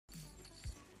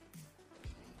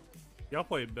Y'all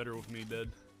play better with me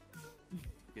dead.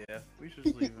 Yeah, we should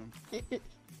just leave him.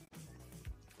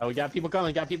 Oh, we got people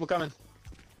coming. Got people coming.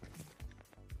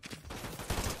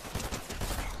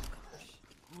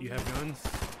 You have guns?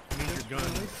 I need your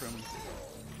guns. From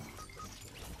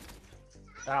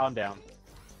Oh, I'm down.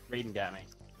 Raiden got me.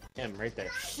 Him, right there.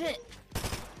 Shit.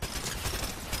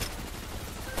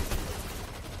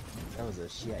 That was a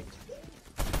shite.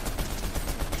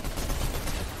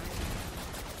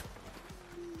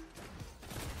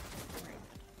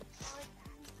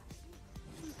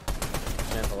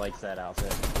 Samantha likes that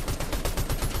outfit.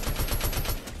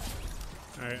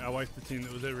 Alright, I wiped the team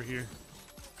that was over here.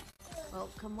 Well,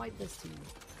 come wipe this team.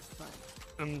 But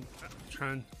I'm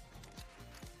trying.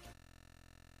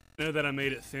 I know that I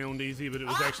made it sound easy, but it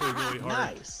was actually really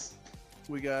hard. Nice.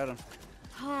 we got him.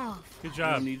 oh, Good I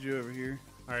job. don't need you over here.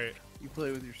 Alright, You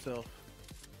play with yourself.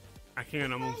 I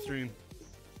can. I'm on stream.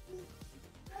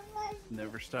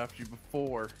 Never stopped you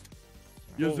before.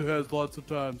 Yes, it has lots of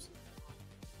times.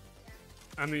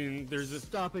 I mean, there's a.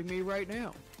 stopping me right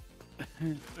now.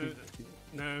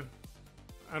 No.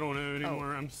 I don't know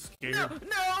anymore. I'm scared.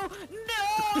 No!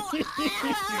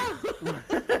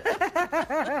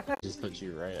 Just put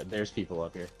you right. There's people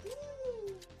up here.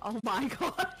 Oh my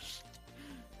gosh.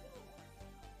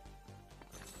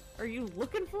 Are you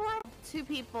looking for him? 2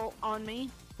 people on me.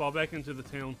 Fall back into the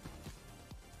town.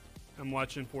 I'm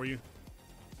watching for you.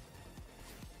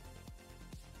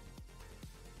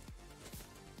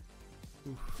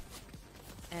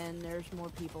 And there's more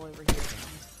people over here.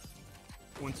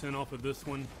 110 off of this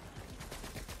one.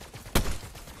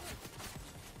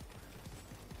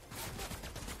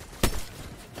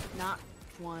 Not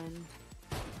one.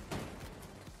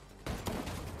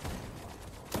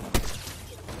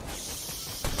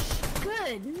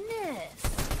 Goodness.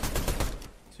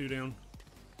 2 down.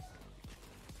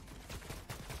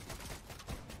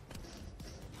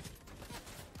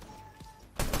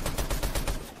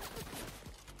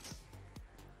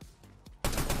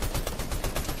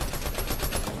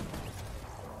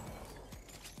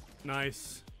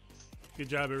 Nice. Good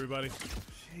job, everybody.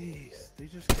 Jeez, they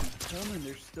just keep coming.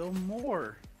 There's still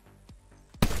more.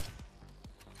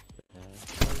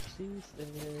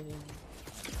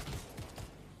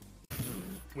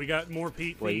 We got more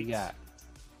Pete. What you got?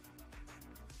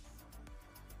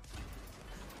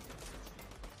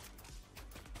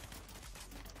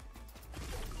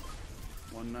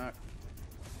 One knock.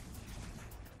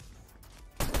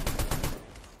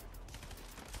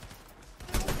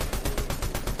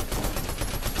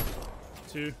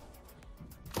 Two.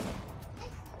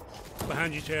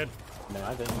 Behind you, Chad. No,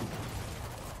 I didn't.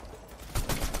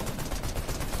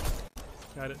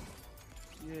 Got it.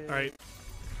 Yeah. All right.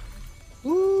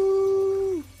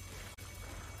 Woo!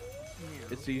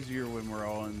 It's easier when we're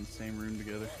all in the same room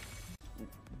together.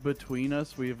 Between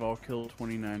us, we have all killed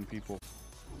 29 people.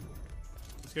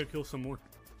 Let's go kill some more.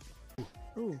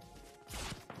 Ooh.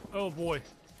 Oh boy.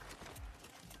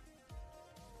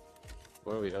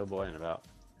 What are we oh boying about?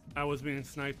 I was being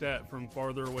sniped at from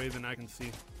farther away than I can see.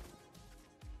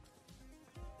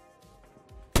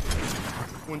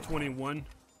 121.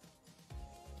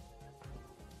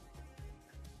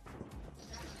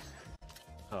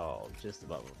 Oh, just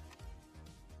above him.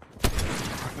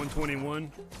 121.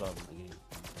 Above him again.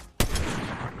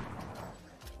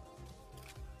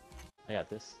 I got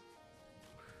this.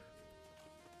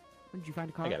 Did you find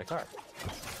a car? I got a car.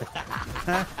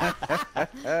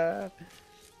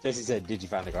 Jesse said, "Did you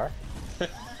find the car?"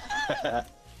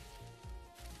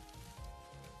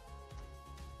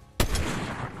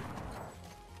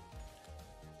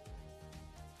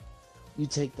 You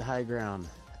take the high ground.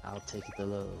 I'll take the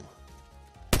low.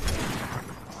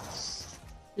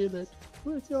 Feel it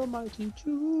with your mighty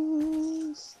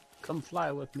jewels. Come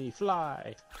fly with me,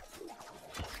 fly.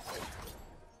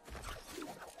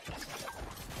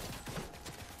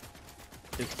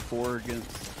 It's 4 against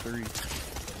 3.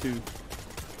 2.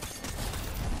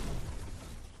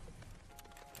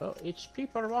 Oh, it's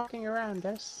people walking around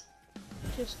us.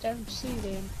 Just don't see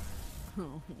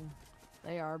them.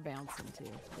 They are bouncing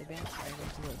too. They bounce right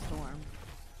into the storm.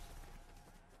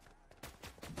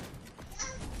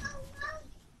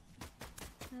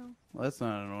 No. Well, that's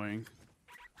not annoying.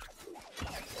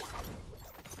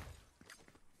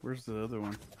 Where's the other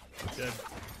one? Dead.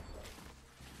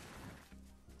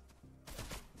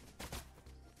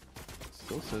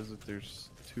 Still says that there's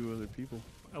 2 other people.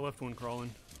 I left one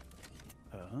crawling.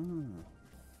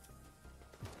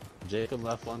 Jacob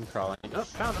left one crawling. Oh,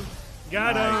 found him.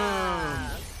 Got him!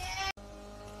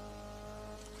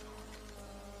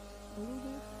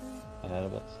 Ahead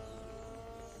of us.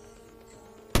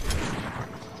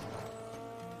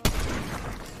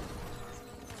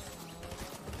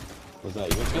 Was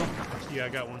that your kill? Yeah, I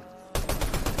got one.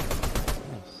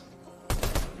 Nice.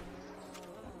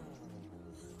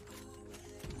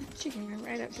 Chicken ran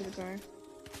right up to the car.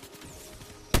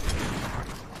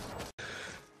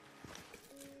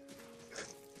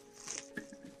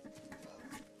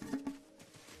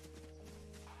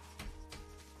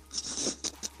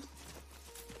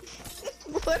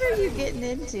 What are you getting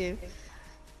into?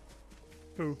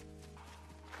 Who?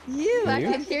 You, I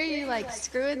can hear you like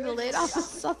screwing the lid off of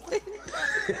something.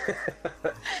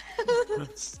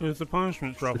 It's a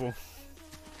punishment truffle.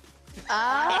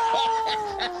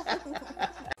 Ah!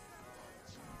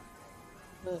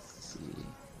 Let's see.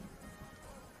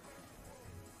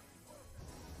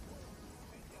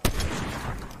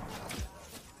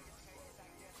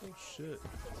 Oh shit.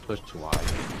 Push too wide.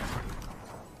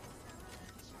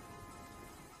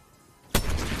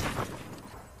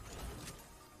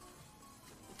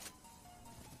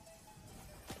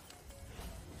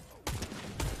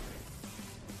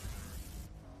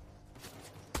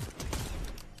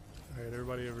 Alright,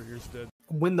 everybody over here's dead.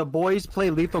 When the boys play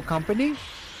Lethal Company?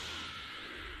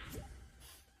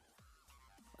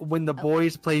 When the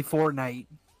boys play Fortnite?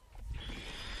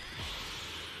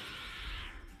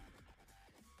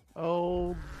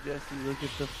 Oh, Jesse, look at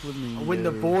the flamingo. When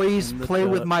the boys and the play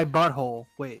with duck. my butthole.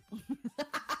 Wait.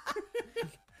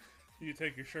 You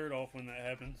take your shirt off when that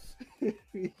happens.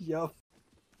 Yup.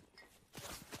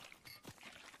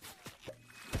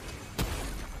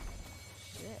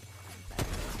 Shit.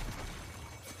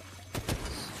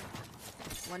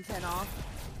 110 off.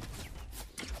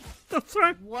 I'm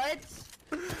sorry. What?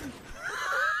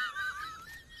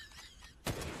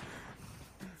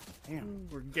 Damn.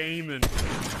 We're gaming.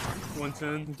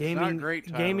 110. Gaming, great,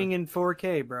 Tyler. gaming in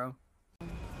 4K, bro.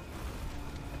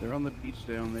 They're on the beach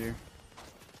down there.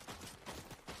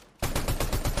 I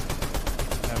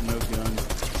have no gun.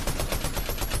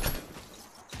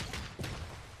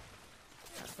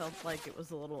 That felt like it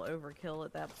was a little overkill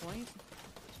at that point.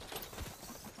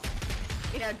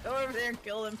 Yeah, go over there and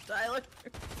kill him, Tyler.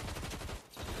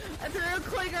 I threw a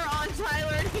clinger on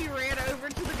Tyler and he ran over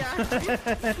to the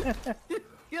guy.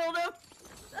 Killed him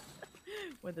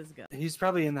with his gun. He's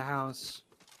probably in the house.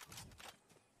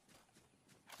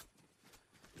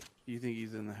 You think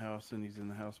he's in the house and he's in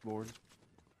the house board?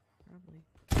 Probably.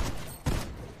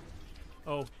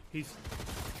 Oh, he's.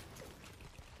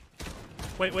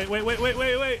 Wait.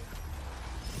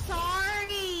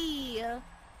 Sorry!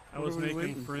 I was What are we making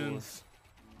waiting friends.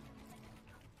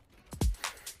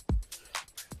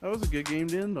 That was a good game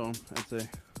to end on, I'd say.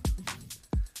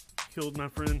 Killed my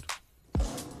friend.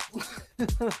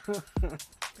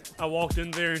 I walked in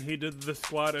there and he did the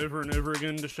squad over and over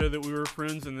again to show that we were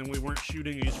friends and then we weren't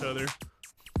shooting each other.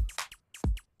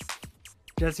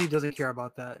 Jesse doesn't care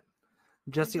about that.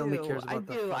 Jesse only cares I about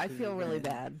the do. I fucking feel really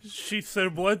game. bad. She's so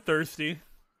bloodthirsty.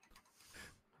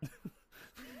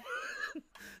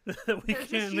 That we They're can't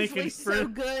just make usually any so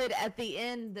friends. good at the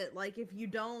end that, like, if you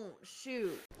don't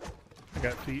shoot. I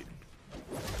got feet.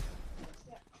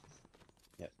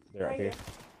 Yep, they're right here.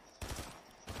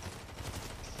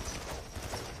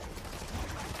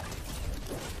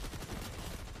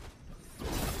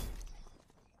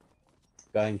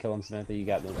 Go ahead and kill him, Samantha. You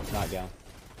got the knockdown.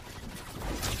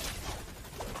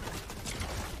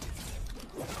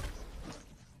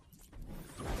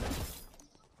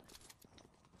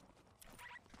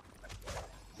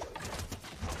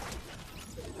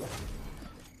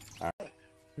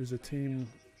 There's a team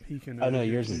peeking. Oh over no,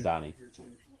 here, yours too. is Donnie.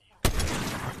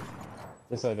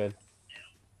 This way, babe.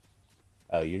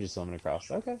 Oh, you're just swimming across.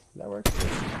 Okay, that works.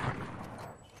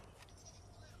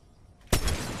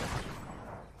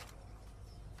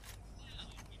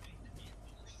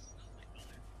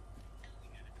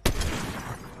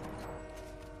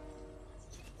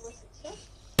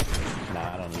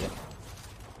 Nah, I don't need it.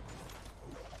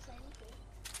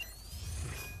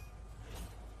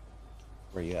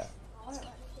 Where you at?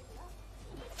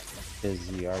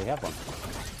 Because you already have one.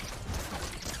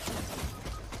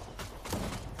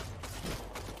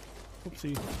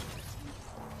 Oopsie.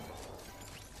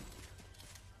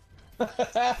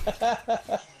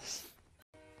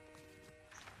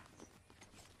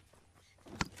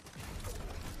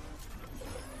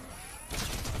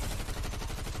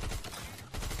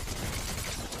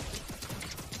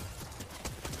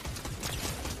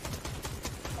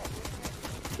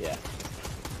 Yeah.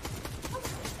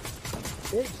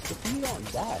 Bitch, if you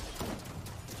don't dash.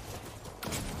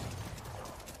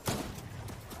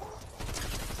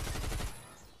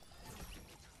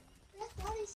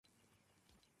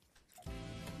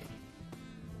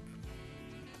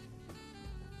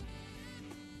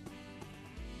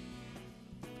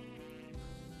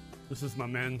 This is my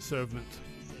manservant.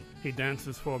 He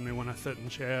dances for me when I sit in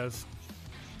chairs.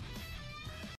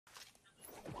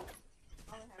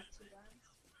 I only have 2 guns.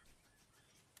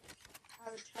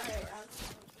 I would try it out.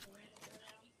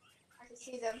 I can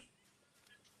see them.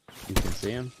 You can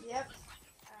see him? Yep.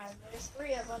 There's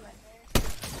 3 of them in there.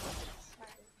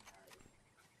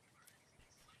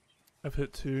 I've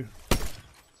hit 2.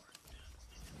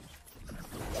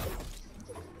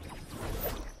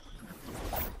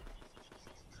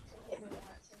 Hit me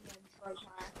once and then broke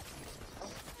my.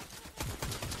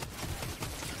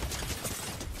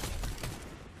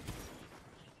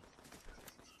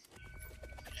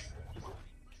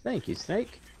 Thank you,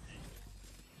 Snake.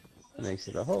 That makes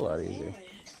it a whole lot easier.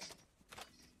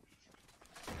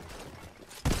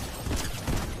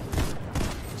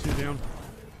 2 down.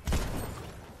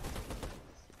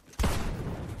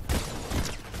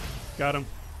 Got him.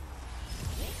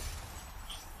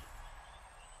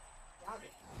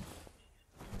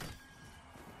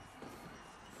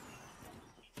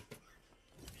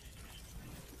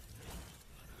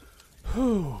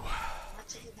 Whew.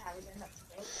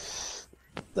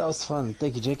 That was fun.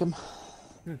 Thank you, Jacob.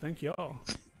 Yeah, thank y'all.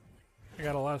 I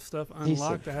got a lot of stuff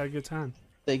unlocked. I had a good time.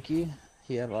 Thank you.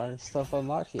 He had a lot of stuff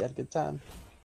unlocked. He had a good time.